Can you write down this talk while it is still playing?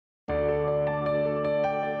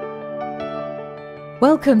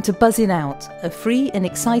Welcome to Buzzin Out, a free and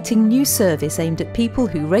exciting new service aimed at people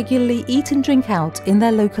who regularly eat and drink out in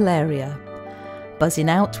their local area. Buzzin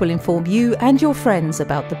Out will inform you and your friends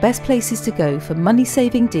about the best places to go for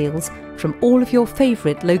money-saving deals from all of your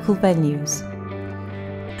favourite local venues.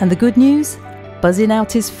 And the good news? Buzzin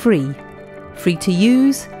Out is free. Free to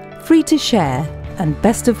use, free to share, and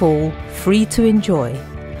best of all, free to enjoy.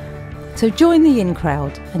 So join the in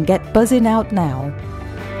crowd and get Buzzin Out now.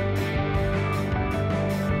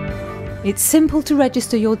 It's simple to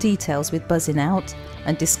register your details with Buzzin Out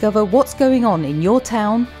and discover what's going on in your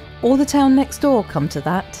town or the town next door, come to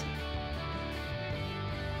that.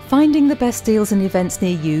 Finding the best deals and events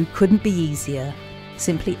near you couldn't be easier.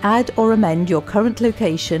 Simply add or amend your current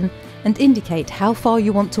location and indicate how far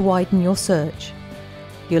you want to widen your search.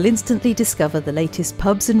 You'll instantly discover the latest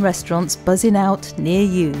pubs and restaurants buzzing out near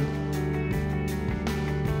you.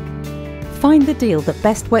 Find the deal that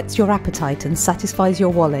best whets your appetite and satisfies your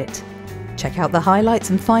wallet. Check out the highlights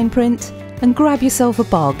and fine print and grab yourself a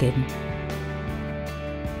bargain.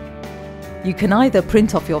 You can either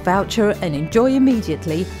print off your voucher and enjoy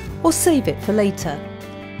immediately or save it for later.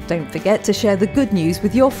 Don't forget to share the good news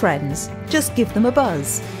with your friends. Just give them a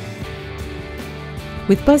buzz.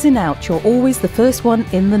 With Buzzin Out, you're always the first one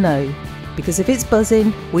in the know, because if it's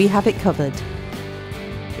buzzing, we have it covered.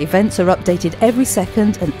 Events are updated every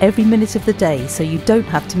second and every minute of the day, so you don't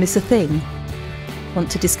have to miss a thing. Want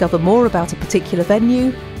to discover more about a particular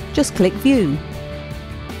venue? Just click View.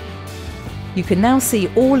 You can now see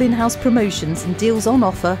all in-house promotions and deals on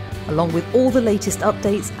offer, along with all the latest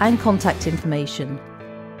updates and contact information.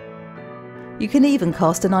 You can even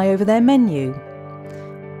cast an eye over their menu.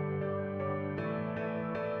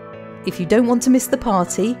 If you don't want to miss the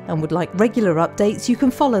party and would like regular updates, you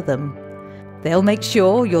can follow them. They'll make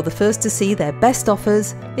sure you're the first to see their best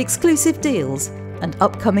offers, exclusive deals, and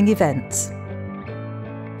upcoming events.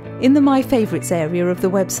 In the My Favourites area of the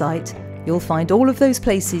website, you'll find all of those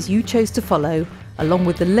places you chose to follow, along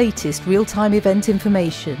with the latest real-time event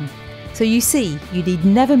information. So you see, you need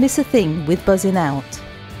never miss a thing with Buzzin Out.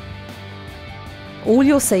 All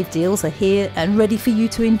your saved deals are here and ready for you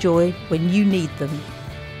to enjoy when you need them.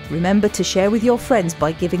 Remember to share with your friends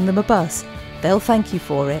by giving them a buzz. They'll thank you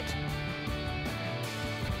for it.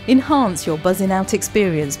 Enhance your Buzzin Out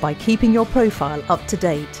experience by keeping your profile up to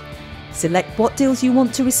date. Select what deals you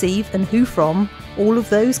want to receive and who from, all of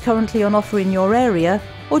those currently on offer in your area,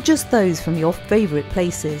 or just those from your favourite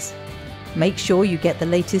places. Make sure you get the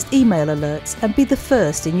latest email alerts and be the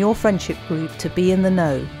first in your friendship group to be in the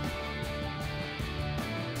know.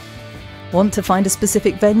 Want to find a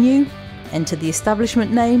specific venue? Enter the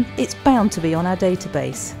establishment name, it's bound to be on our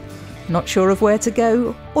database. Not sure of where to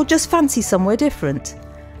go, or just fancy somewhere different?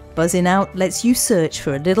 Buzzin Out lets you search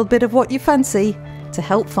for a little bit of what you fancy to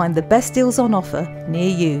help find the best deals on offer near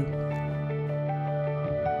you.